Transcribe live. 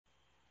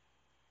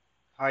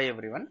Hi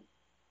everyone.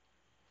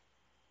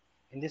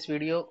 In this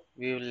video,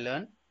 we will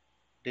learn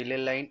delay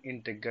line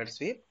in trigger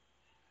sweep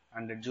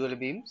and dual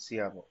beam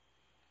CRO.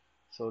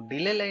 So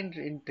delay line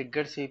in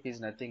trigger sweep is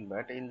nothing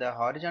but in the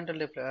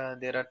horizontal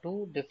there are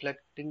two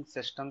deflecting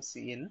systems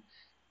in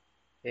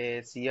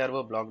a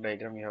CRO block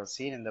diagram we have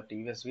seen in the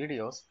previous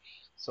videos.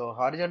 So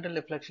horizontal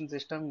deflection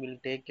system will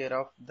take care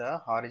of the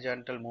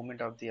horizontal movement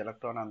of the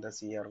electron on the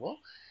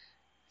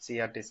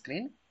CRT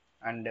screen,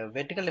 and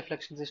vertical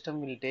deflection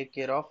system will take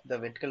care of the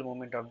vertical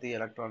movement of the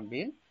electron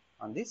beam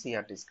on the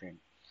CRT screen.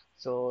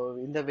 So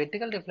in the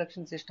vertical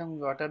deflection system,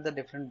 what are the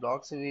different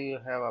blocks? We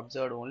have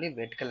observed only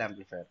vertical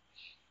amplifier.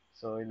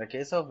 So in the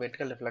case of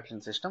vertical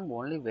deflection system,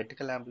 only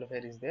vertical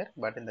amplifier is there,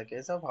 but in the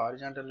case of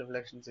horizontal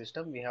deflection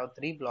system, we have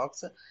three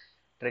blocks: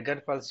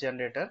 trigger pulse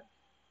generator,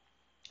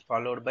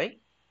 followed by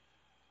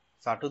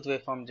sawtooth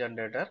waveform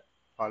generator,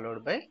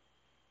 followed by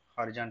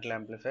horizontal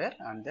amplifier,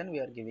 and then we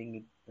are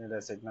giving the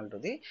signal to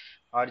the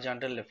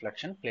horizontal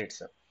deflection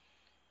plates.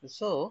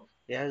 So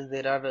yes,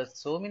 there are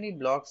so many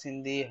blocks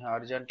in the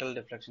horizontal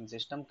deflection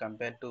system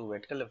compared to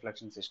vertical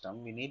deflection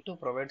system. We need to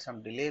provide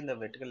some delay in the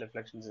vertical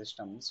deflection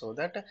system so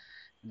that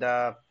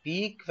the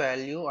peak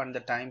value and the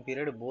time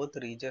period both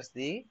reaches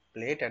the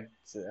plate at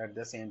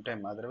the same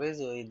time. Otherwise,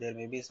 there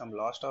may be some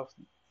loss of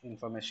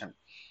information.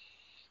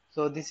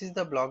 So this is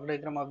the block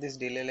diagram of this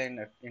delay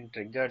line in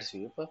triggered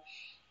sweep.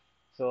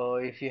 So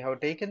if you have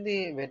taken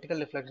the vertical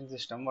deflection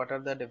system, what are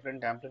the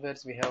different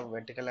amplifiers? We have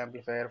vertical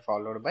amplifier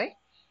followed by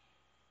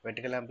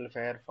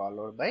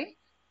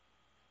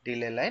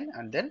delay line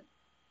and then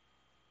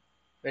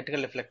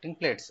vertical reflecting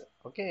plates.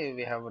 Okay,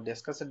 we have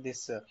discussed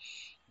this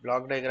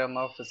block diagram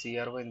of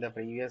CRO in the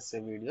previous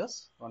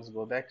videos. Once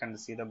go back and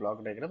see the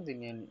block diagram,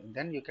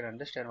 then you can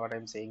understand what I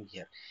am saying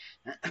here.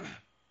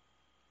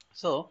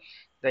 So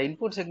the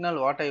input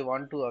signal, what I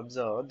want to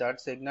observe,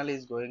 that signal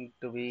is going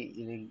to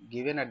be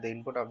given at the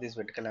input of this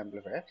vertical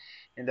amplifier.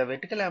 In the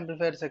vertical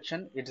amplifier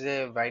section, it's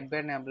a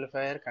wideband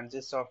amplifier,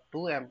 consists of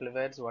two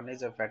amplifiers. One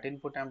is a FET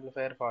input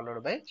amplifier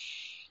followed by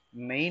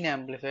main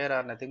amplifier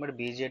or nothing but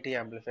BJT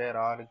amplifier,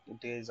 or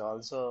it is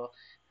also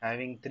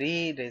having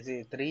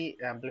three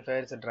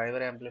amplifiers, a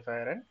driver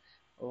amplifier and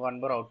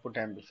one more output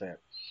amplifier.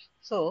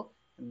 So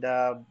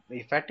the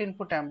FET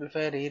input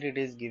amplifier here, it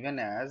is given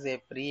as a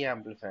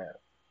pre-amplifier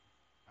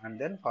and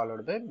then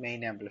followed by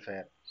main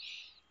amplifier.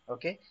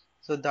 Okay,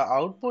 so the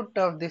output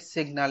of this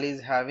signal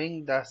is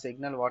having the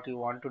signal what you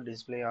want to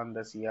display on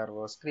the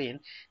CRO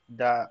screen.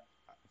 The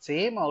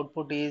same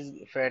output is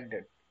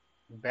fed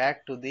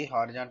back to the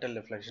horizontal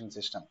deflection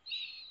system.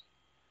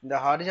 In the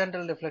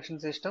horizontal deflection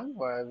system,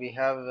 we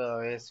have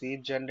a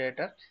sweep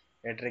generator,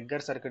 a trigger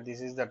circuit.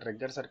 This is the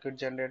trigger circuit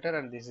generator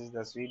and this is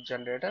the sweep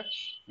generator,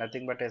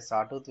 nothing but a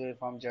sawtooth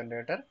waveform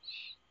generator.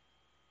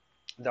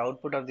 The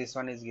output of this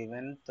one is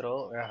given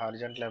through a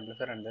horizontal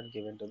amplifier and then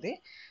given to the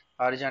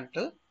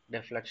horizontal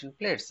deflection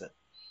plates.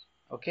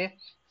 Okay,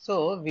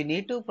 so we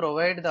need to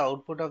provide the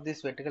output of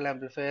this vertical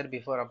amplifier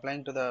before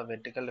applying to the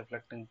vertical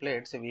deflecting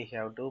plates. We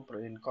have to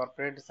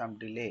incorporate some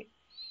delay.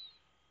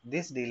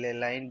 This delay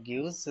line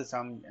gives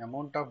some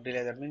amount of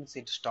delay, that means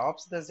it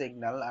stops the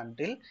signal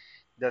until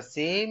the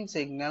same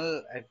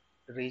signal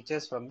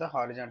reaches from the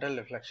horizontal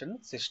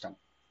deflection system.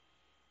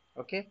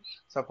 Okay,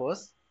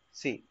 suppose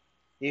see,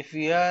 if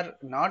we are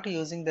not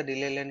using the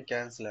delay line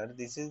canceller,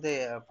 this is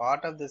the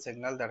part of the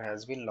signal that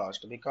has been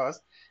lost, because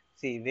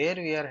see where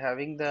we are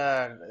having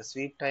the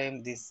sweep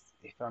time, this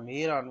from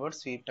here onwards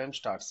sweep time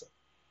starts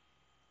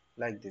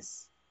like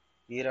this.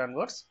 Here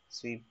onwards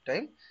sweep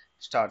time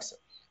starts.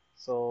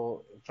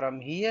 So from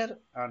here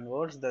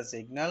onwards the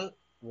signal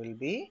will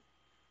be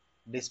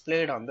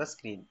displayed on the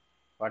screen.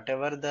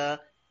 Whatever the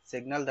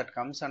signal that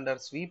comes under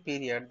sweep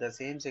period, the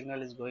same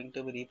signal is going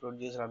to be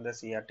reproduced on the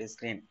CRT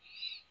screen.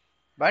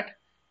 But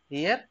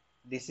here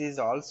this is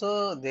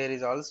also, there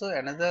is also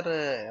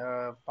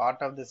another part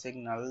of the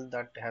signal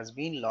that has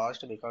been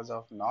lost because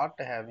of not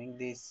having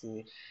this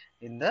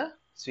in the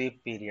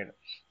sweep period.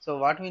 So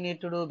what we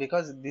need to do,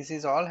 because this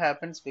is all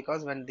happens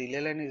because when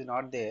delay line is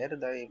not there,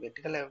 the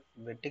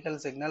vertical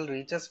signal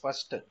reaches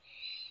first.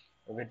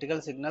 Vertical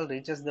signal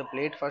reaches the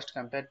plate first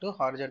compared to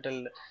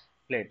horizontal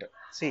plate.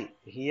 See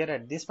here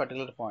at this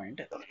particular point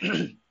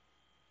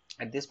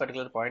at this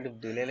particular point, if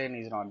delay line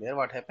is not there,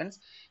 what happens?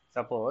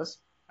 Suppose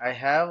I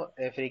have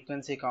a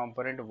frequency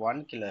component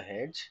 1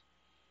 kilohertz.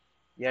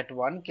 At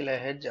 1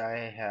 kilohertz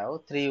I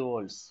have 3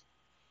 volts.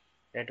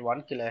 At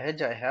 1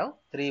 kilohertz I have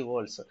 3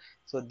 volts.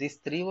 So this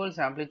 3 volts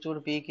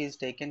amplitude peak is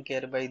taken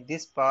care by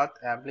this path,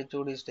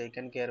 amplitude is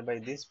taken care by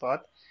this path,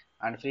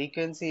 and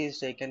frequency is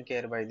taken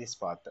care by this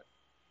path.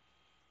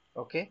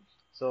 Okay,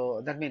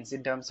 so that means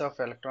in terms of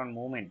electron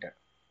movement,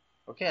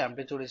 okay,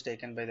 amplitude is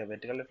taken by the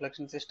vertical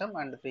reflection system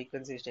and the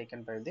frequency is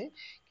taken by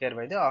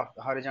the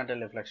horizontal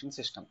reflection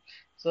system.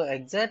 So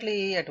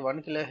exactly at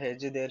 1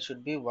 kilohertz there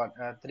should be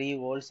 3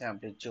 volts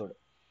amplitude.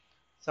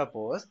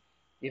 Suppose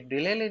if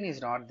delay line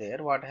is not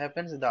there, what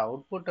happens? The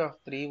output of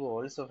 3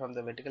 volts from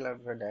the vertical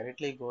amplifier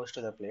directly goes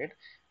to the plate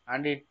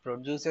and it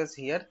produces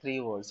here 3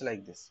 volts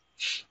like this.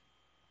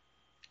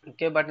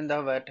 Okay, but in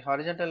the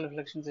horizontal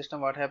reflection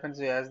system, what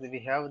happens is, as we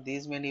have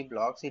these many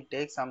blocks, it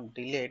takes some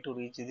delay to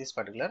reach this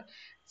particular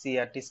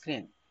CRT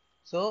screen.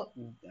 So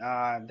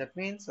that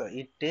means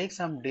it takes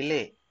some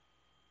delay.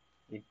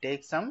 It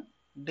takes some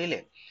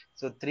delay.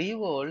 So 3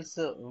 volts,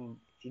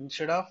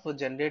 instead of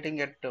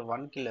generating at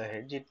 1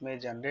 kilohertz, it may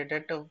generate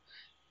at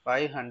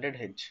 500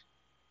 hertz.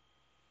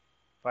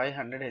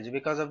 500 Hz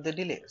because of the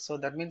delay. So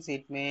that means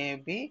it may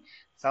be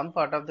some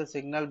part of the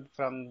signal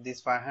from this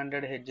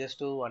 500 Hz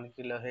to 1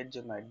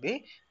 kilohertz might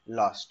be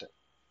lost.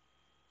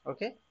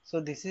 Okay,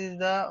 so this is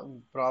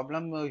the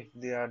problem if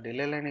the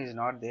delay line is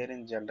not there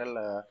in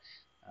general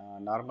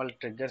normal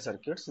trigger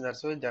circuits.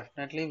 That's why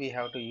definitely we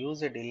have to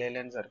use a delay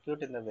line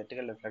circuit in the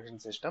vertical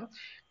reflection system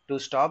to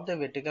stop the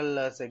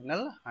vertical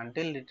signal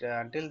until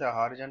the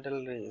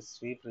horizontal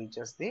sweep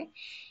reaches the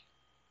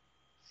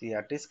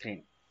CRT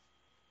screen.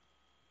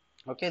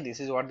 Okay, this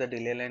is what the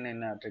delay line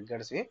in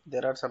trigger sweep.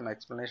 There are some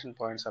explanation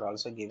points are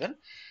also given.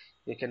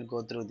 You can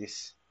go through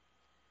this.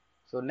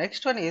 So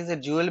next one is a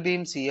dual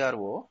beam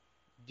CRO.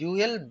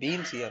 Dual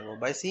beam CRO.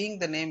 By seeing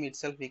the name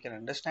itself, we can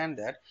understand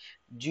that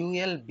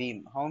dual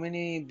beam. How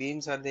many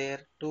beams are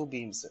there? Two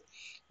beams.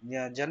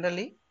 Yeah,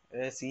 generally,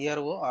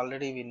 CRO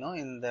already we know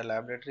in the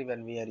laboratory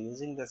when we are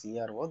using the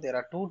CRO, there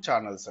are two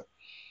channels.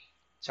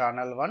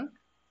 Channel 1,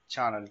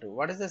 channel 2.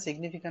 What is the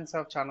significance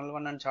of channel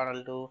 1 and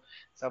channel 2?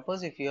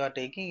 Suppose if you are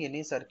taking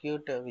any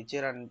circuit which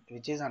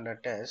is under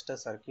test, a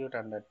circuit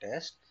under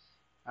test,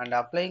 and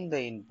applying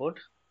the input.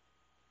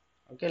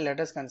 Okay, let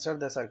us consider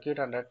the circuit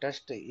under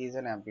test is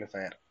an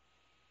amplifier.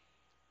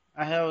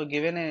 I have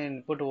given an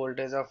input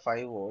voltage of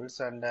 5 volts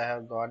and I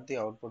have got the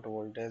output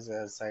voltage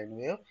as sine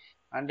wave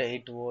and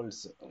 8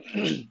 volts.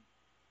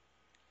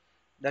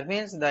 That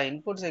means the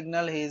input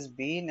signal is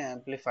being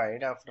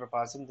amplified after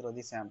passing through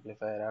this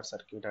amplifier or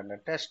circuit under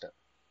test.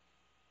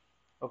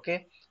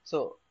 Okay,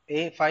 so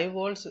a 5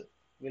 volts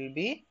will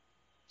be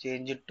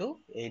changed to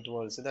 8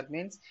 volts. So that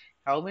means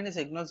how many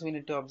signals we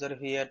need to observe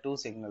here? Two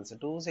signals.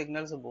 Two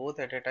signals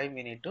both at a time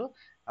we need to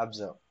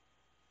observe.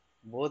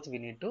 Both we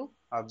need to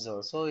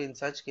observe. So in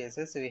such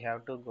cases we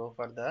have to go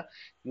for the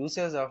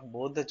usage of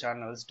both the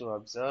channels to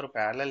observe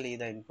parallelly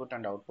the input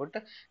and output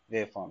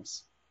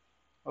waveforms.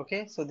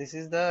 Okay, so this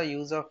is the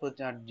use of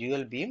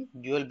dual beam.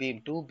 Dual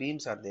beam, two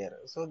beams are there.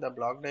 So the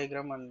block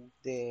diagram and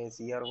the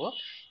CRO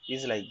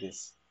is like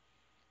this.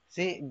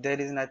 See, there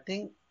is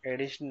nothing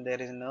addition,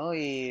 there is no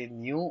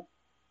new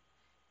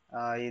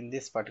in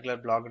this particular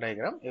block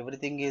diagram.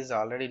 Everything is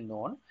already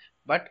known.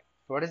 But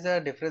what is the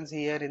difference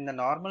here? In the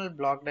normal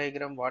block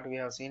diagram, what we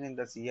have seen in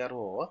the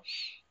CRO,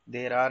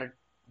 there are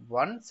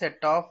one set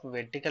of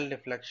vertical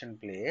deflection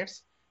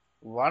plates,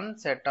 one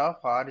set of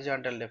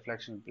horizontal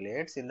deflection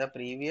plates. In the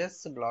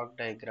previous block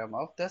diagram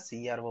of the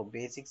CRO,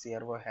 basic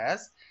CRO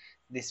has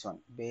this one,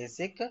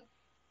 basic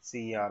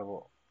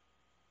CRO.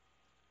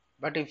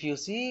 But if you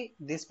see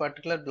this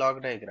particular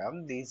block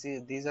diagram, these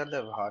are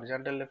the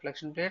horizontal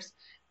reflection plates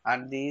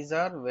and these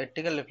are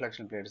vertical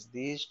reflection plates.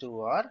 These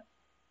two are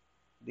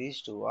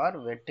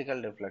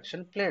vertical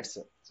reflection plates.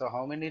 So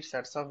how many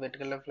sets of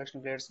vertical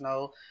reflection plates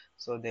now?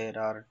 So there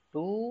are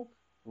two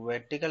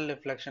vertical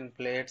reflection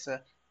plates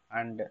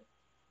and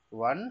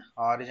one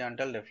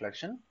horizontal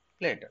reflection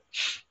plate.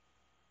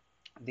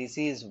 This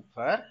is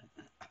for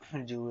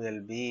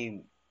dual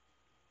beam.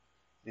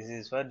 This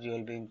is for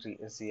dual beam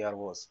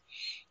CROs.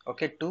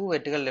 Okay, two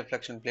vertical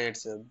reflection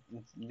plates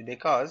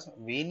because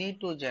we need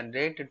to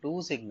generate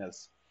two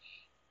signals.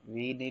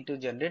 We need to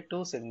generate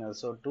two signals.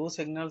 So two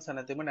signals and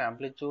nothing but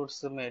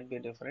amplitudes may be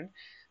different.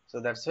 So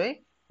that's why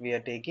we are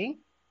taking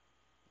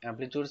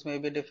amplitudes may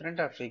be different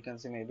or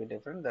frequency may be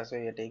different. That's why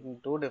we are taking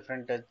two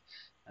different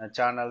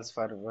channels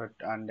for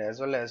and as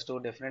well as two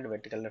different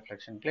vertical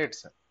reflection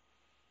plates.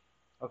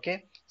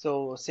 Okay,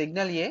 so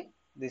signal A,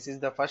 this is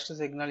the first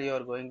signal you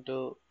are going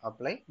to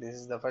apply. This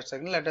is the first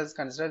signal. Let us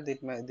consider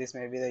that this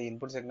may be the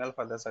input signal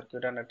for the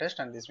circuit under test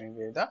and this may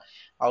be the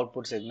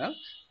output signal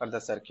for the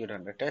circuit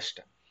under test.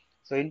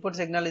 So input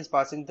signal is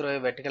passing through a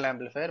vertical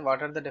amplifier.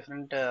 What are the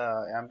different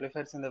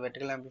amplifiers in the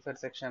vertical amplifier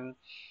section?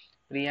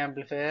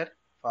 Pre-amplifier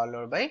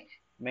followed by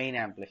main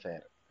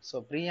amplifier.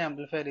 So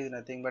pre-amplifier is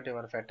nothing but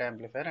your FET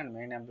amplifier and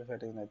main amplifier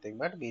is nothing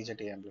but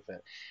BJT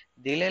amplifier.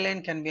 Delay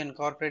line can be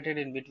incorporated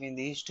in between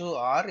these two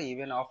or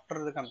even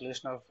after the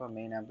completion of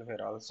main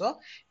amplifier also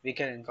we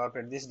can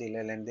incorporate this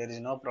delay line. There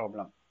is no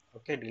problem.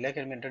 Okay, delay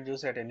can be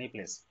introduced at any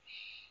place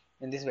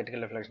in this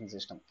vertical reflection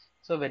system.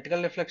 So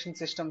vertical reflection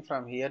system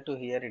from here to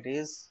here it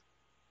is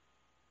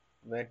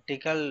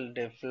vertical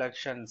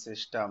deflection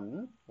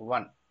system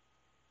 1.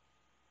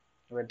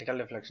 Vertical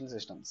reflection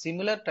system.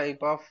 Similar type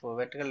of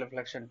vertical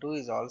reflection 2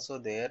 is also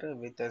there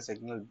with a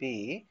signal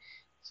B.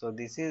 So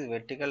this is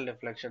vertical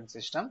reflection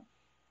system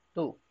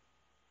 2,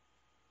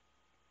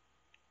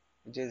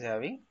 which is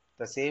having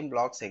the same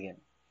blocks again.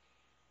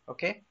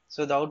 Okay,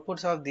 so the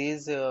outputs of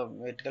these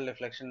vertical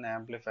reflection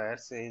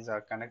amplifiers is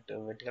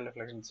vertical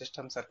reflection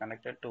systems are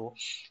connected to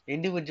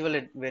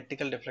individual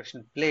vertical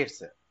reflection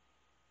plates.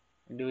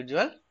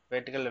 Individual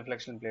vertical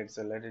reflection plates.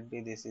 So let it be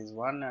this is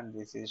 1 and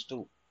this is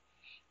 2.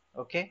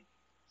 Okay,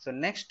 So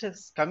next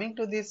is coming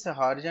to this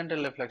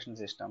horizontal reflection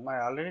system. I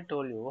already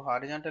told you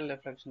horizontal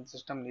reflection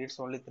system needs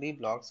only three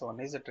blocks.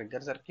 One is a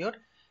trigger circuit,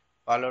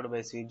 followed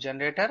by sweep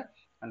generator,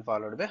 and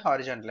followed by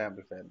horizontal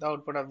amplifier. The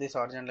output of this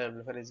horizontal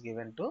amplifier is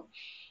given to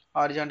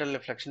horizontal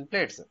reflection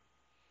plates.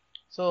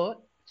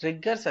 So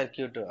trigger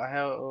circuit, I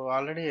have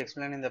already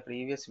explained in the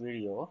previous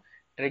video.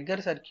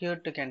 Trigger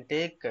circuit can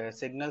take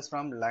signals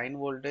from line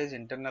voltage,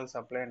 internal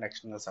supply, and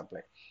external supply.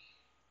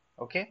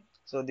 Okay,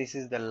 so this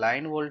is the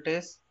line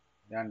voltage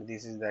and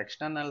this is the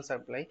external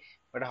supply.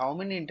 But how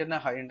many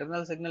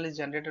internal signal is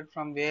generated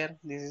from where?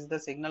 This is the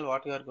signal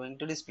what you are going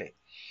to display.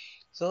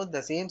 So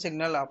the same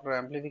signal after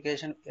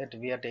amplification that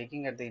we are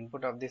taking at the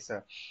input of this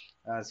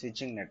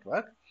switching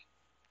network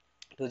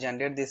to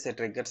generate this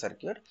trigger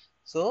circuit.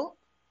 So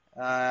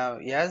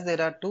as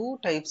there are two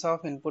types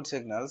of input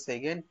signals,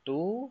 again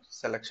two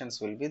selections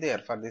will be there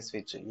for this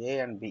switch, A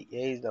and B.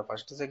 A is the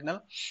first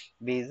signal,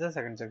 B is the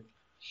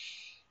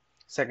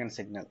second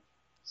signal.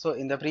 So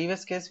in the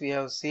previous case we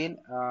have seen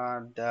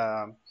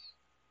the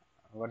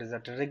what is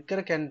that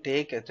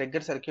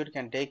trigger circuit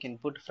can take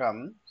input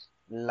from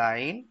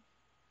line.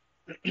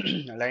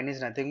 Line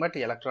is nothing but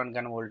electron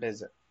gun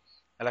voltage.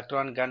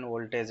 Electron gun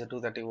voltage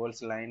 230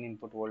 volts line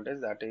input voltage,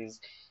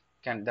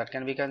 that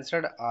can be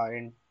considered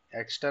in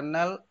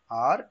external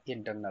or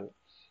internal.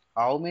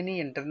 How many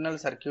internal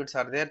circuits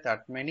are there?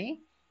 That many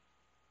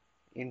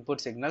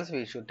input signals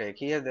we should take.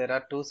 Here there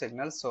are two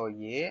signals, so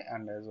A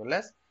and as well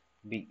as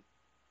B.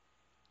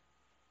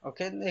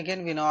 Okay,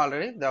 again we know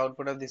already the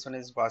output of this one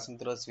is passing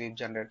through a sweep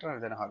generator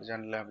and then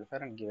horizontal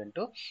amplifier and given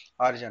to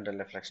horizontal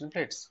reflection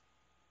plates.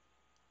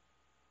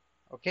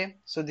 Okay,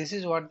 so this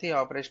is what the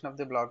operation of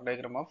the block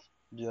diagram of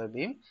dual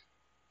beam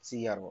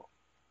CRO.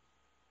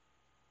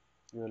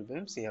 Dual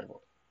beam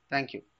CRO. Thank you.